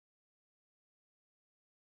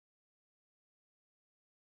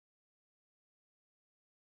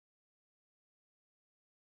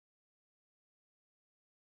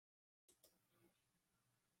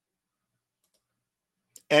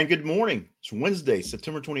And good morning. It's Wednesday,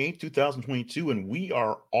 September 28th, 2022, and we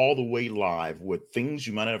are all the way live with things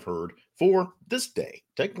you might have heard for this day.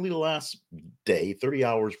 Technically, the last day, 30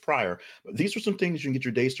 hours prior. But these are some things you can get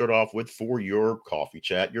your day started off with for your coffee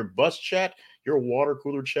chat, your bus chat, your water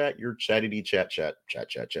cooler chat, your chatty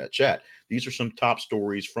chat. These are some top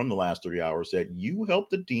stories from the last 30 hours that you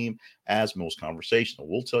helped to deem as most conversational.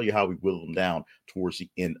 We'll tell you how we whittle them down towards the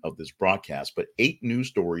end of this broadcast, but 8 news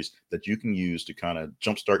stories that you can use to kind of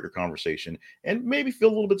jumpstart your conversation and maybe feel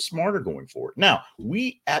a little bit smarter going forward. Now,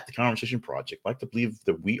 we at the Conversation Project like to believe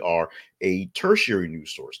that we are a tertiary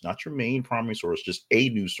news source, not your main primary source, just a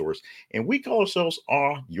news source. And we call ourselves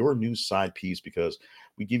your news side piece because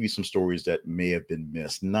we give you some stories that may have been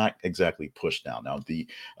missed, not exactly pushed down. Now, the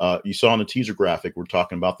you saw in the teaser graphic, we're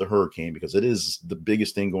talking about the hurricane because it is the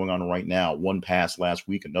biggest thing going on right now. One passed last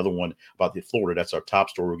week, another one about the Florida. That's our top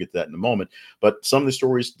story. We'll get to that in a moment. But some of the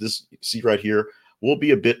stories, this see right here, will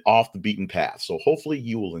be a bit off the beaten path. So hopefully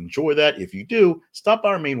you will enjoy that. If you do, stop by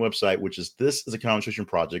our main website, which is This Is a Conversation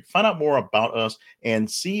Project. Find out more about us and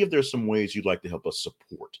see if there's some ways you'd like to help us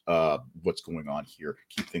support what's going on here.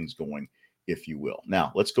 Keep things going, if you will.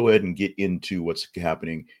 Now, let's go ahead and get into what's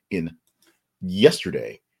happening in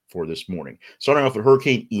yesterday for this morning. Starting off with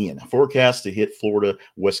Hurricane Ian, forecast to hit Florida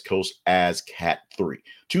West Coast as Cat 3.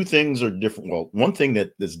 Two things are different. Well, one thing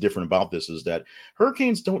that is different about this is that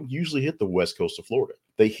hurricanes don't usually hit the west coast of Florida.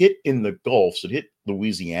 They hit in the Gulf, so they hit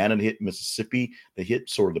Louisiana, they hit Mississippi, they hit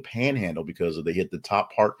sort of the panhandle because they hit the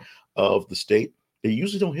top part of the state. They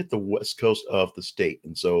usually don't hit the west coast of the state.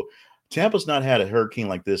 And so Tampa's not had a hurricane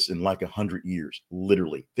like this in like 100 years,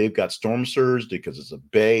 literally. They've got storm surge because it's a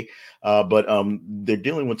bay, but they're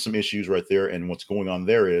dealing with some issues right there. And what's going on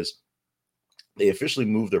there is they officially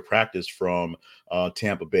moved their practice from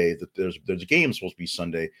Tampa Bay. There's a game supposed to be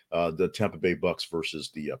Sunday, the Tampa Bay Bucks versus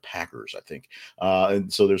the Packers, I think.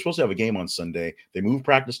 And so they're supposed to have a game on Sunday. They moved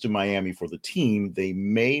practice to Miami for the team. They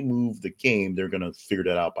may move the game. They're going to figure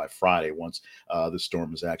that out by Friday once the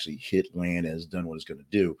storm has actually hit land and has done what it's going to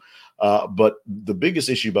do. But the biggest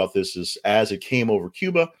issue about this is as it came over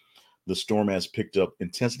Cuba, the storm has picked up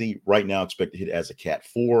intensity. Right now, expected to hit as a Cat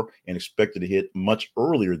 4 and expected to hit much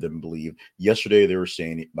earlier than believed. Yesterday, they were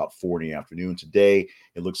saying about 4 in the afternoon. Today,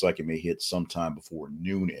 it looks like it may hit sometime before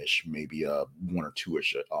noonish, maybe 1 or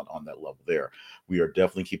 2-ish on that level there. We are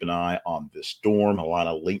definitely keeping an eye on this storm. A lot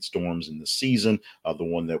of late storms in the season. The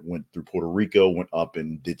one that went through Puerto Rico went up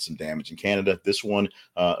and did some damage in Canada. This one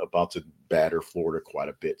about to batter Florida quite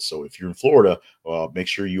a bit. So if you're in Florida, make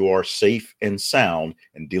sure you are safe and sound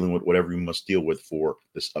and dealing with whatever you must deal with for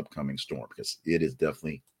this upcoming storm because it is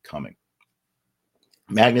definitely coming.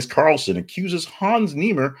 Magnus Carlsen accuses Hans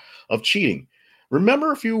Niemer of cheating.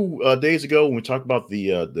 Remember a few days ago when we talked about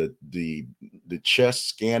the chess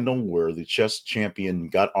scandal where the chess champion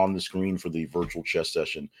got on the screen for the virtual chess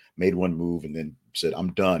session, made one move, and then said,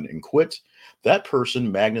 "I'm done," and quit? That person,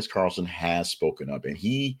 Magnus Carlsen, has spoken up, and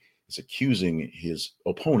he is accusing his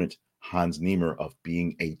opponent, Hans Niemer, of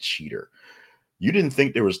being a cheater. You didn't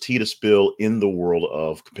think there was tea to spill in the world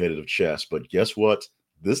of competitive chess, but guess what?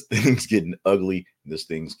 This thing's getting ugly. This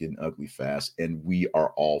thing's getting ugly fast, and we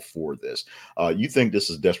are all for this. You think this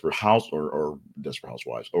is Desperate House or Desperate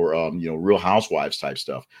Housewives or Real Housewives type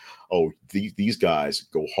stuff? Oh, these guys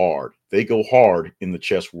go hard. They go hard in the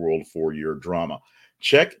chess world for your drama.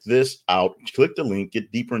 Check this out. Click the link,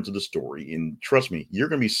 get deeper into the story, and trust me, you're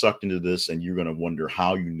going to be sucked into this, and you're going to wonder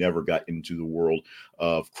how you never got into the world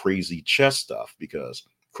of crazy chess stuff because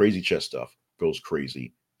crazy chess stuff goes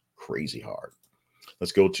crazy, crazy hard.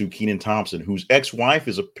 Let's go to Kenan Thompson, whose ex-wife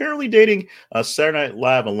is apparently dating Saturday Night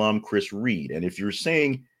Live alum Chris Reed. And if you're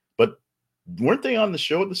saying, but weren't they on the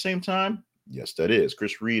show at the same time? Yes, that is.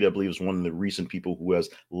 Chris Reed, I believe, is one of the recent people who has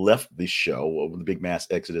left the show over the big mass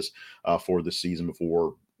exodus for the season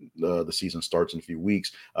before the season starts in a few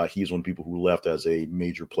weeks. He's one of the people who left as a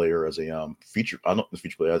major player, as a feature. I don't know the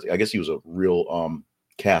feature player. I guess he was a real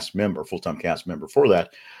cast member, full-time cast member for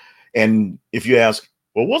that. And if you ask,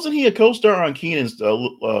 well, wasn't he a co-star on Kenan's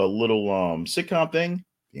little sitcom thing?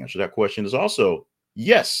 The answer to that question is also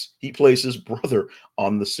yes. He plays his brother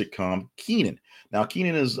on the sitcom Kenan. Now,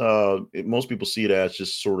 Kenan is most people see it as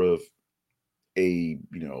just sort of a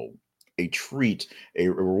a treat, a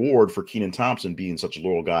reward for Kenan Thompson being such a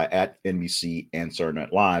loyal guy at NBC and Saturday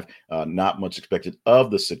Night Live. Not much expected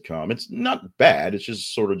of the sitcom. It's not bad. It's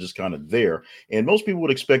just sort of just kind of there. And most people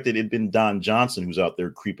would expect it had been Don Johnson who's out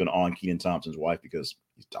there creeping on Kenan Thompson's wife because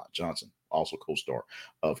he's Don Johnson, also co-star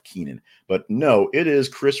of Kenan. But no, it is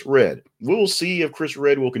Chris Redd. We'll see if Chris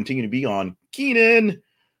Redd will continue to be on Kenan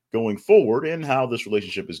going forward and how this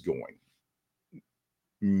relationship is going.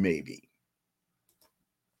 Maybe.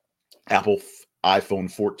 Apple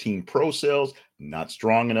iPhone 14 Pro sales not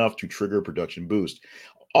strong enough to trigger a production boost.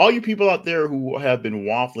 All you people out there who have been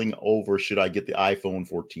waffling over should I get the iPhone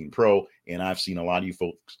 14 Pro, and I've seen a lot of you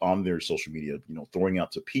folks on their social media, throwing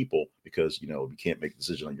out to people because you can't make a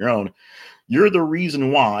decision on your own. You're the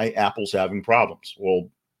reason why Apple's having problems. Well,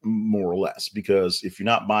 more or less, because if you're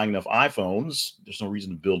not buying enough iPhones, there's no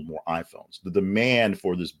reason to build more iPhones. The demand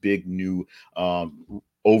for this big new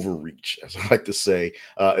overreach, as I like to say,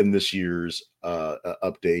 in this year's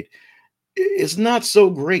update is not so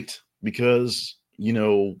great because we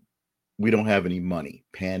don't have any money.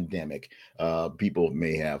 Pandemic. There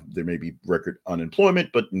may be record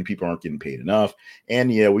unemployment, but people aren't getting paid enough.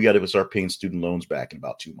 And yeah, we got to start paying student loans back in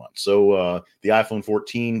about 2 months. So the iPhone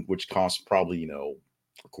 14, which costs probably,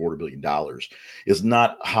 $250 million, is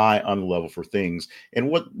not high on the level for things.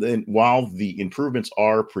 And while the improvements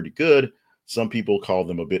are pretty good, some people call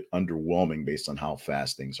them a bit underwhelming based on how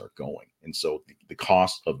fast things are going. And so the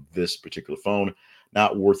cost of this particular phone,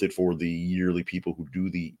 not worth it for the yearly people who do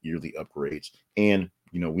the yearly upgrades. And,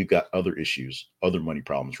 we've got other issues, other money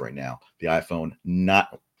problems right now. The iPhone,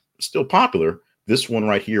 not still popular. This one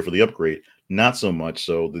right here for the upgrade, not so much.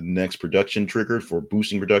 So the next production trigger for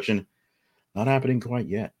boosting production, not happening quite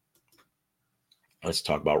yet. Let's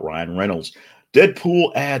talk about Ryan Reynolds.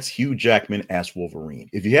 Deadpool adds Hugh Jackman as Wolverine.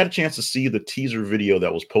 If you had a chance to see the teaser video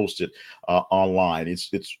that was posted online, it's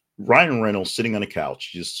Ryan Reynolds sitting on a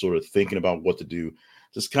couch, just sort of thinking about what to do,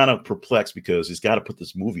 just kind of perplexed because he's got to put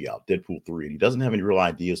this movie out, Deadpool 3, and he doesn't have any real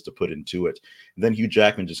ideas to put into it. And then Hugh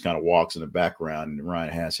Jackman just kind of walks in the background, and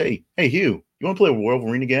Ryan has, hey, Hugh, you want to play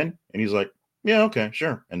Wolverine again? And he's like, yeah, okay,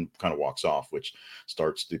 sure. And kind of walks off, which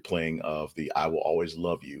starts the playing of the I Will Always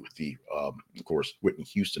Love You, the, of course, Whitney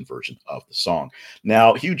Houston version of the song.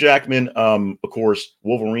 Now, Hugh Jackman, of course,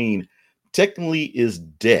 Wolverine technically is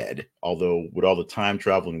dead, although with all the time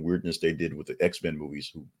travel and weirdness they did with the X-Men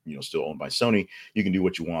movies, who, still owned by Sony, you can do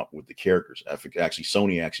what you want with the characters. Actually,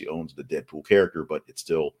 Sony actually owns the Deadpool character, but it's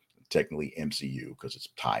still technically MCU because it's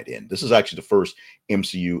tied in. This is actually the first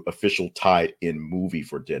MCU official tied in movie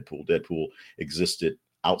for Deadpool. Deadpool existed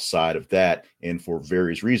outside of that, and for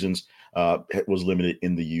various reasons, was limited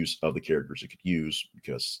in the use of the characters it could use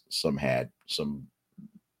because some had some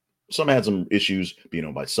issues being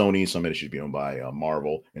owned by Sony, some had issues being owned by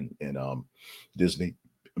Marvel and Disney.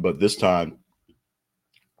 But this time,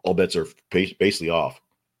 all bets are basically off.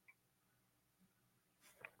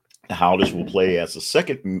 How this will play as the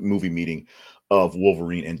second movie meeting of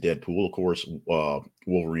Wolverine and Deadpool. Of course,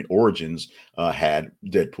 Wolverine Origins had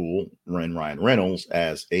Deadpool and Ryan Reynolds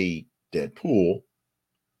as a Deadpool,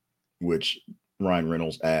 which Ryan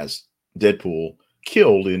Reynolds as Deadpool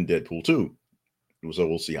killed in Deadpool 2. So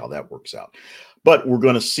we'll see how that works out. But we're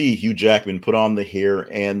going to see Hugh Jackman put on the hair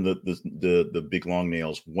and the big long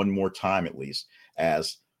nails one more time at least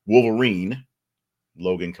as Wolverine.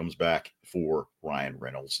 Logan comes back for Ryan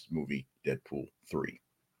Reynolds' movie Deadpool 3.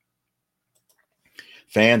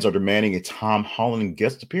 Fans are demanding a Tom Holland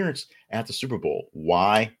guest appearance at the Super Bowl.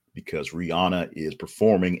 Why? Because Rihanna is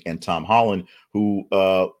performing, and Tom Holland, who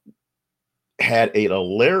had a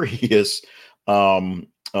hilarious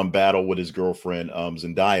battle with his girlfriend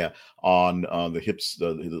Zendaya on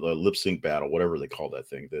the lip sync battle, whatever they call that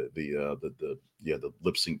thing, the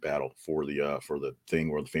lip sync battle for the thing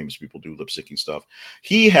where the famous people do lip syncing stuff.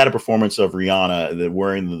 He had a performance of Rihanna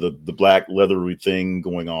wearing the black leathery thing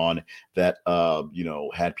going on that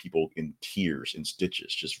had people in tears and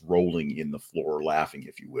stitches, just rolling in the floor laughing,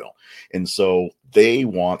 if you will. And so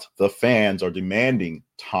the fans are demanding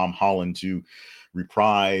Tom Holland to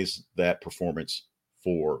reprise that performance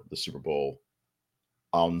for the Super Bowl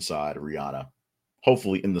alongside Rihanna,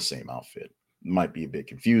 hopefully in the same outfit. Might be a bit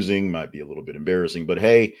confusing, might be a little bit embarrassing, but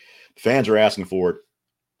hey, fans are asking for it.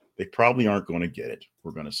 They probably aren't going to get it.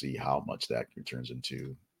 We're going to see how much that turns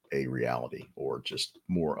into a reality or just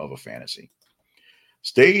more of a fantasy.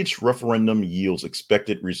 Stage referendum yields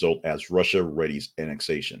expected result as Russia readies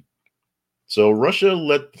annexation. So Russia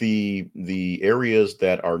let the areas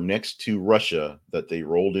that are next to Russia that they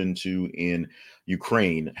rolled into in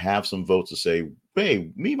Ukraine have some votes to say,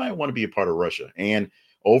 hey, we might want to be a part of Russia. And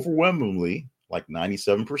overwhelmingly, like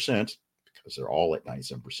 97%, because they're all at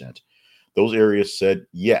 97%, those areas said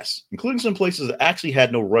yes, including some places that actually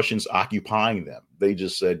had no Russians occupying them. They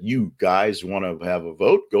just said, you guys want to have a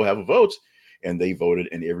vote? Go have a vote. And they voted,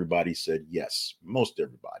 and everybody said yes. Most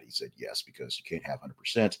everybody said yes, because you can't have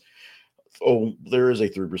 100%. Oh, there is a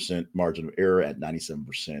 3% margin of error at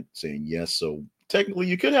 97% saying yes. So technically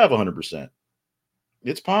you could have 100%.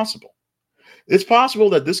 It's possible. It's possible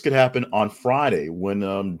that this could happen on Friday when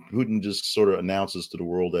Putin just sort of announces to the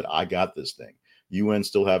world that I got this thing. UN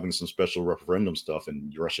still having some special referendum stuff,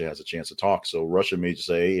 and Russia has a chance to talk. So Russia may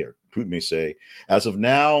say, or Putin may say, as of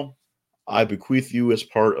now, I bequeath you as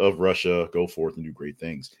part of Russia. Go forth and do great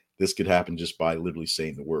things. This could happen just by literally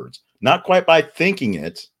saying the words, not quite by thinking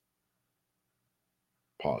it.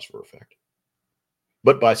 Pause for effect.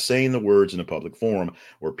 But by saying the words in a public forum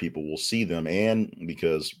where people will see them, and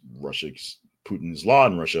because Putin's law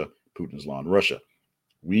in Russia, Putin's law in Russia.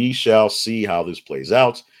 We shall see how this plays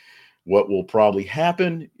out. What will probably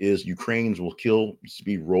happen is Ukrainians will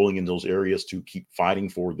be rolling in those areas to keep fighting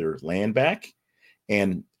for their land back.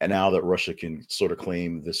 And now that Russia can sort of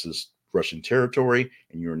claim this is Russian territory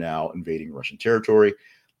and you're now invading Russian territory,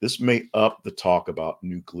 this may up the talk about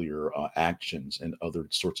nuclear actions and other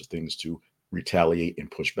sorts of things to retaliate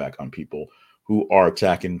and push back on people who are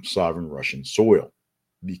attacking sovereign Russian soil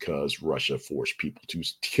because Russia forced people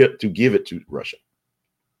to give it to Russia.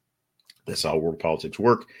 That's how world politics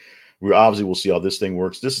work. We obviously will see how this thing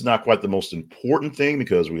works. This is not quite the most important thing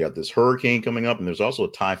because we have this hurricane coming up, and there's also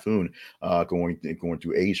a typhoon going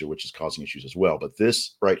through Asia, which is causing issues as well. But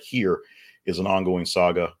this right here is an ongoing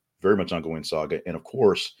saga, very much ongoing saga. And of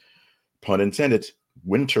course, pun intended,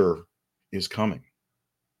 winter is coming.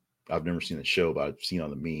 I've never seen the show, but I've seen on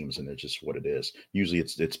the memes, and it's just what it is. Usually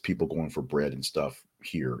it's people going for bread and stuff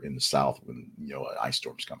here in the South when, an ice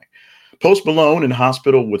storm's coming. Post Malone in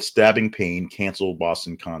hospital with stabbing pain, canceled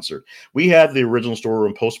Boston concert. We had the original story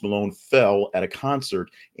when Post Malone fell at a concert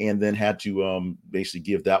and then had to basically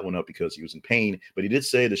give that one up because he was in pain. But he did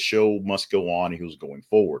say the show must go on. He was going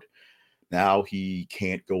forward. Now he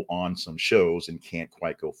can't go on some shows and can't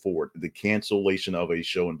quite go forward. The cancellation of a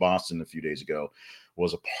show in Boston a few days ago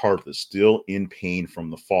was a part of this. Still in pain from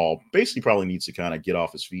the fall. Basically probably needs to kind of get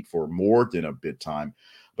off his feet for more than a bit time.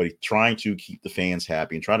 But he's trying to keep the fans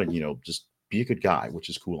happy and try to, just be a good guy, which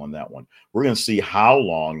is cool on that one. We're going to see how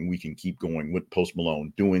long we can keep going with Post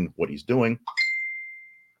Malone doing what he's doing.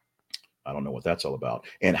 I don't know what that's all about.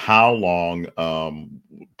 And how long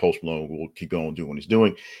Post Malone will keep going doing what he's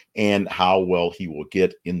doing and how well he will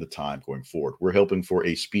get in the time going forward. We're hoping for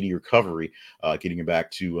a speedy recovery, getting him back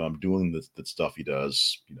to doing the stuff he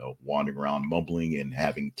does, wandering around, mumbling and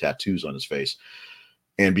having tattoos on his face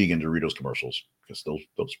and being in Doritos commercials because those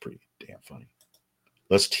are pretty damn funny.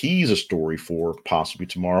 Let's tease a story for possibly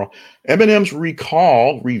tomorrow. M&M's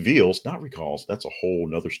not recalls, that's a whole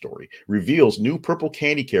nother story, reveals new purple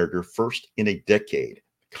candy character first in a decade.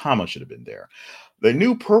 Comma should have been there. The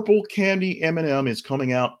new purple candy M&M is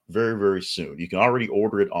coming out very, very soon. You can already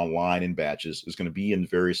order it online in batches. It's going to be in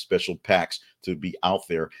various special packs to be out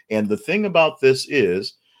there. And the thing about this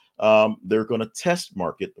is they're going to test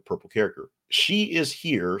market the purple character. She is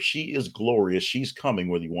here. She is glorious. She's coming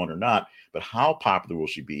whether you want or not. But how popular will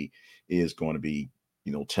she be is going to be,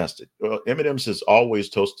 tested. M&M's is always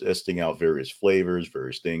testing out various flavors,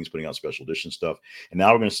 various things, putting out special edition stuff. And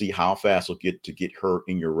now we're going to see how fast it'll get to get her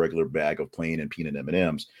in your regular bag of plain and peanut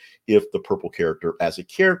M&M's if the purple character as a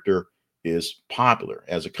character is popular.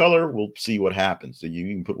 As a color, we'll see what happens. So you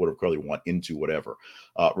can put whatever color you want into whatever.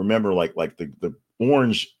 Remember, like the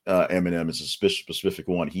orange M&M is a specific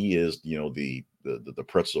one. He is, the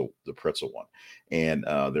pretzel one. And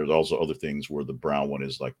there's also other things where the brown one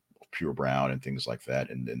is like pure brown and things like that.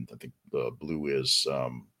 And then I think the blue is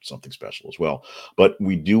something special as well. But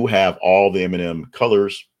we do have all the M&M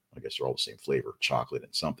colors. I guess they're all the same flavor, chocolate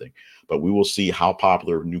and something. But we will see how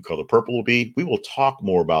popular new color purple will be. We will talk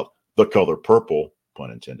more about the color purple,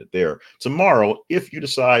 pun intended there, tomorrow if you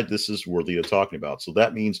decide this is worthy of talking about. So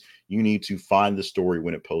that means you need to find the story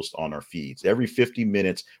when it posts on our feeds. Every 50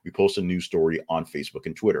 minutes, we post a new story on Facebook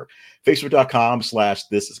and Twitter.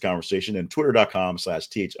 Facebook.com/thisisconversation and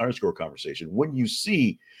Twitter.com/th_conversation. When you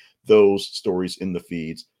see those stories in the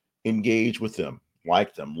feeds, engage with them,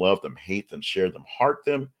 like them, love them, hate them, share them, heart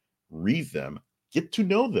them, read them, get to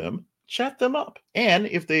know them, chat them up. And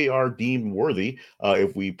if they are deemed worthy,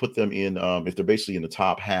 if we put them in, if they're basically in the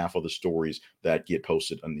top half of the stories that get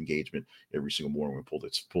posted on engagement every single morning when we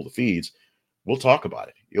pull the feeds, we'll talk about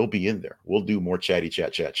it. It'll be in there. We'll do more chatty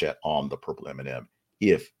chat on the purple M&M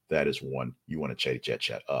if that is one you want to chatty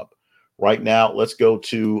chat up. Right now, let's go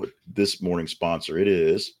to this morning's sponsor. It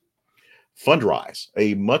is Fundrise,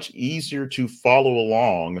 a much easier to follow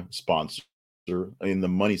along sponsor in the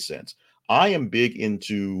money sense. I am big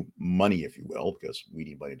into money, if you will, because we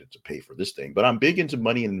need money to pay for this thing. But I'm big into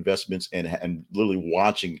money and investments and literally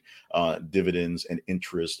watching dividends and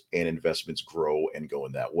interest and investments grow and go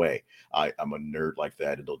in that way. I'm a nerd like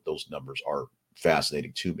that, and those numbers are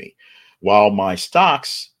fascinating to me. While my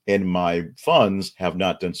stocks and my funds have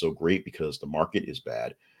not done so great because the market is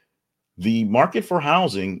bad, the market for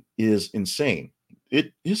housing is insane.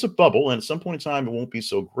 it is a bubble, and at some point in time, it won't be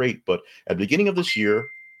so great. But at the beginning of this year,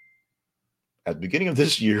 I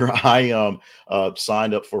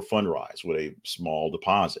signed up for Fundrise with a small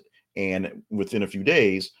deposit, and within a few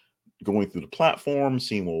days, going through the platform,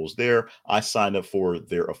 seeing what was there, I signed up for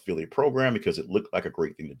their affiliate program because it looked like a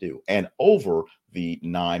great thing to do. And over the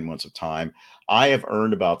 9 months of time, I have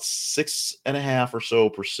earned about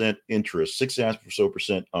 6.5% interest,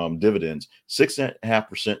 6.5% dividends,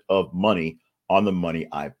 6.5% of money on the money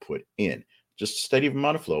I put in. Just a steady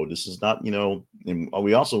amount of flow. This is not, and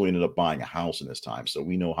we also ended up buying a house in this time. So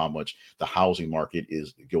we know how much the housing market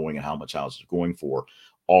is going and how much houses are going for,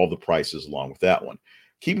 all the prices along with that one.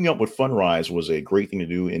 Keeping up with Fundrise was a great thing to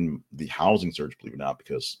do in the housing surge, believe it or not,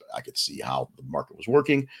 because I could see how the market was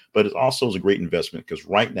working. But it also is a great investment because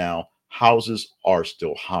right now houses are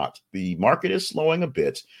still hot. The market is slowing a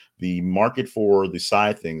bit. The market for the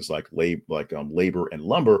side things like labor and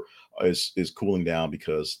lumber is cooling down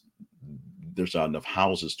because there's not enough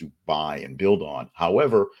houses to buy and build on.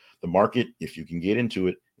 However, the market, if you can get into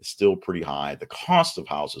it, is still pretty high. The cost of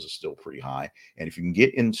houses is still pretty high. And if you can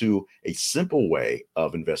get into a simple way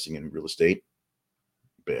of investing in real estate,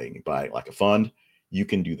 buy like a fund, you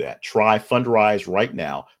can do that. Try Fundrise right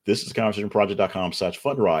now. This is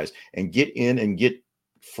conversationproject.com/fundrise and get in and get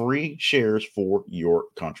free shares for your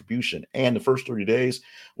contribution. And the first 30 days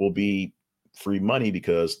will be free money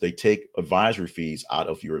because they take advisory fees out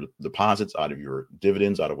of your deposits, out of your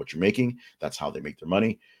dividends, out of what you're making. That's how they make their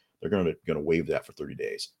money. They're going to waive that for 30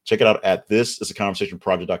 days. Check it out at this is a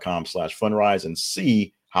conversationproject.com/fundrise and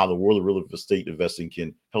see how the world of real estate investing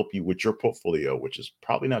can help you with your portfolio, which is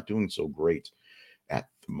probably not doing so great at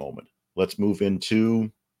the moment. Let's move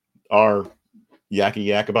into our yakety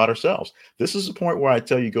yak about ourselves. This is the point where I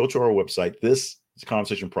tell you, go to our website. This is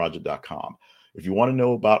conversationproject.com. If you want to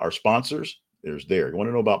know about our sponsors, there's there. You want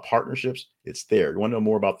to know about partnerships, it's there. You want to know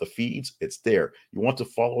more about the feeds, it's there. You want to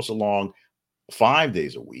follow us along 5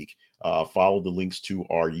 days a week, follow the links to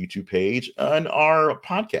our YouTube page and our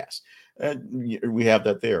podcast. And we have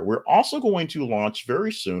that there. We're also going to launch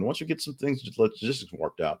very soon, once we get some things logistics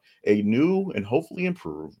worked out, a new and hopefully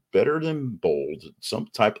improved, better than bold, some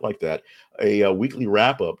type like that, a weekly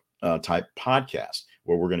wrap up type podcast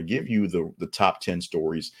where we're going to give you the top 10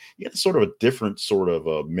 stories. It's sort of a different sort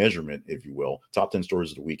of measurement, if you will, top 10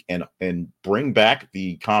 stories of the week, and bring back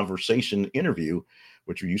the conversation interview,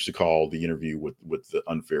 which we used to call the interview with the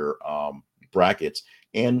unfair brackets,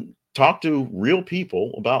 and talk to real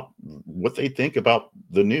people about what they think about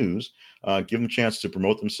the news, give them a chance to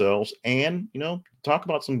promote themselves, and talk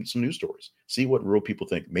about some news stories, see what real people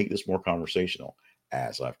think, make this more conversational,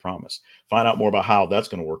 as I've promised. Find out more about how that's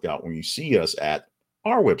going to work out when you see us at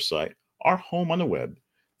our website, our home on the web.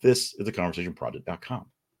 This is theconversationproject.com.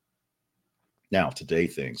 Now, today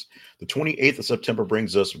things. The 28th of September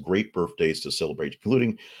brings us great birthdays to celebrate,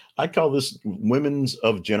 including, I call this women's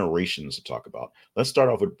of generations to talk about. Let's start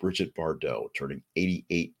off with Brigitte Bardot, turning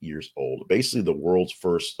 88 years old. Basically the world's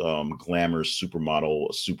first glamorous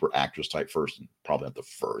supermodel, super actress type first, probably not the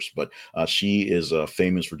first, but she is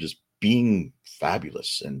famous for just being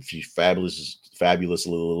fabulous. And she's fabulously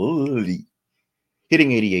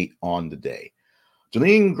hitting 88 on the day.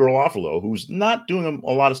 Janeane Garofalo, who's not doing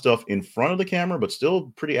a lot of stuff in front of the camera, but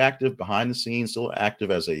still pretty active behind the scenes, still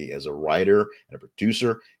active as a writer and a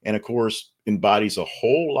producer, and of course embodies a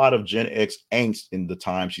whole lot of Gen X angst in the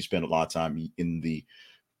time she spent a lot of time in the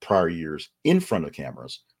prior years in front of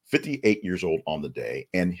cameras. 58 years old on the day,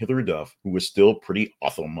 and Hilary Duff, who is still pretty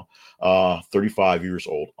awesome, 35 years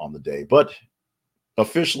old on the day, but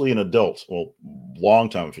officially an adult. Well, long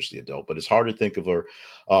time officially adult, but it's hard to think of her.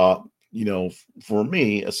 For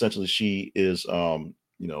me, essentially, she is,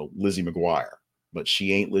 Lizzie McGuire, but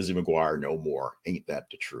she ain't Lizzie McGuire no more. Ain't that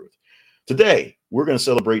the truth? Today, we're going to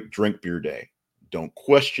celebrate Drink Beer Day. Don't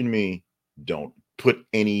question me. Don't put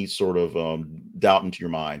any sort of doubt into your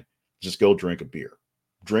mind. Just go drink a beer.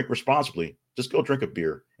 Drink responsibly. Just go drink a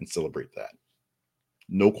beer and celebrate that.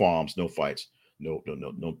 No qualms, no fights, no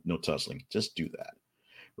tussling. Just do that.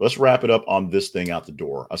 Let's wrap it up on this thing out the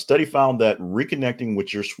door. A study found that reconnecting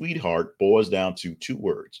with your sweetheart boils down to 2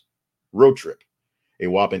 words: road trip. A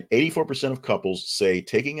whopping 84% of couples say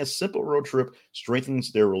taking a simple road trip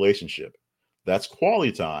strengthens their relationship. That's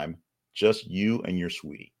quality time, just you and your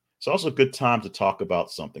sweetie. It's also a good time to talk about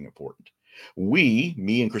something important. Me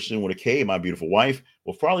and Christian with a K, my beautiful wife,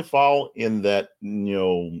 will probably fall in that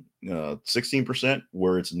 16%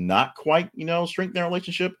 where it's not quite strengthening our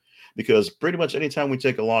relationship. Because pretty much anytime we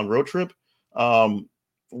take a long road trip,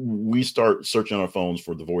 we start searching on our phones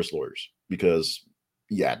for divorce lawyers because,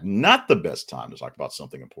 not the best time to talk about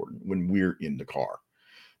something important when we're in the car.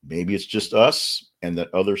 Maybe it's just us and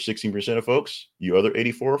that other 16% of folks, you other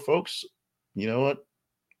 84 folks, you know what?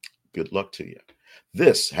 Good luck to you.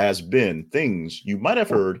 This has been Things You Might Have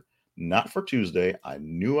Heard, not for Tuesday. I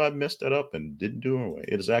knew I messed that up and didn't do it away.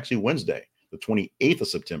 It is actually Wednesday, the 28th of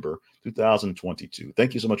September, 2022.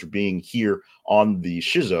 Thank you so much for being here on the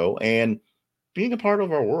Shizzo and being a part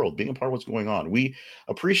of our world, being a part of what's going on. We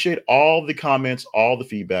appreciate all the comments, all the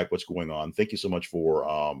feedback, what's going on. Thank you so much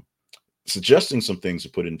for suggesting some things to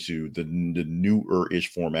put into the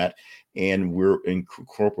newer-ish format, and we're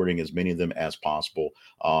incorporating as many of them as possible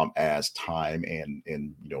as time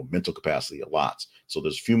and mental capacity allots. So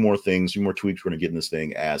there's a few more things, a few more tweaks we're going to get in this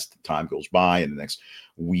thing as time goes by in the next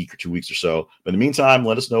week or 2 weeks or so. But in the meantime,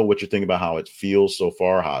 let us know what you're thinking about, how it feels so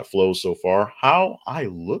far, how it flows so far, how I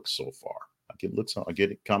look so far. I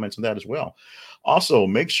get comments on that as well. Also,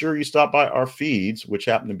 make sure you stop by our feeds, which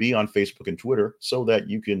happen to be on Facebook and Twitter, so that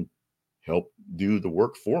you can help do the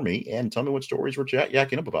work for me and tell me what stories we're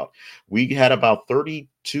yakking up about. We had about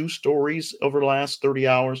 32 stories over the last 30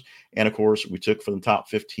 hours. And of course, we took from the top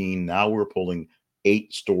 15. Now we're pulling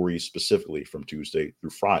 8 stories specifically from Tuesday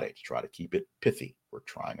through Friday to try to keep it pithy. We're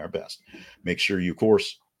trying our best. Make sure you, of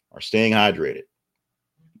course, are staying hydrated,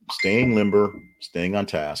 staying limber, staying on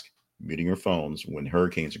task, muting your phones when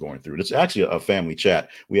hurricanes are going through. It's actually a family chat.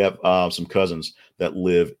 We have some cousins that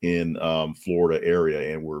live in Florida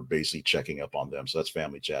area, and we're basically checking up on them. So that's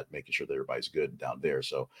family chat, making sure that everybody's good down there.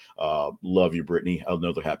 So love you, Brittany.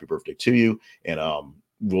 Another happy birthday to you. And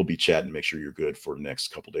we'll be chatting, make sure you're good for the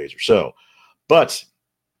next couple days or so. But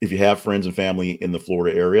if you have friends and family in the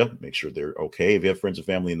Florida area, make sure they're okay. If you have friends and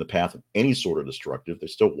family in the path of any sort of destructive,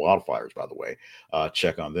 there's still wildfires, by the way.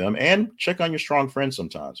 Check on them and check on your strong friends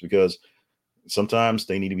sometimes, because sometimes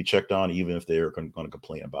they need to be checked on, even if they're going to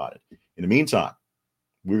complain about it. In the meantime,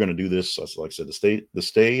 we're going to do this, like I said, to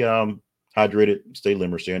stay hydrated, stay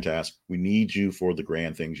limber, stay on task. We need you for the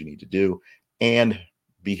grand things you need to do, and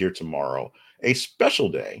be here tomorrow. A special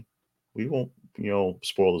day. We won't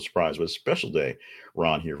spoil the surprise, but a special day,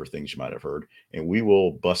 Ron, here for Things You Might Have Heard, and we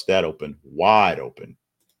will bust that open, wide open,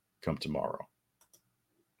 come tomorrow.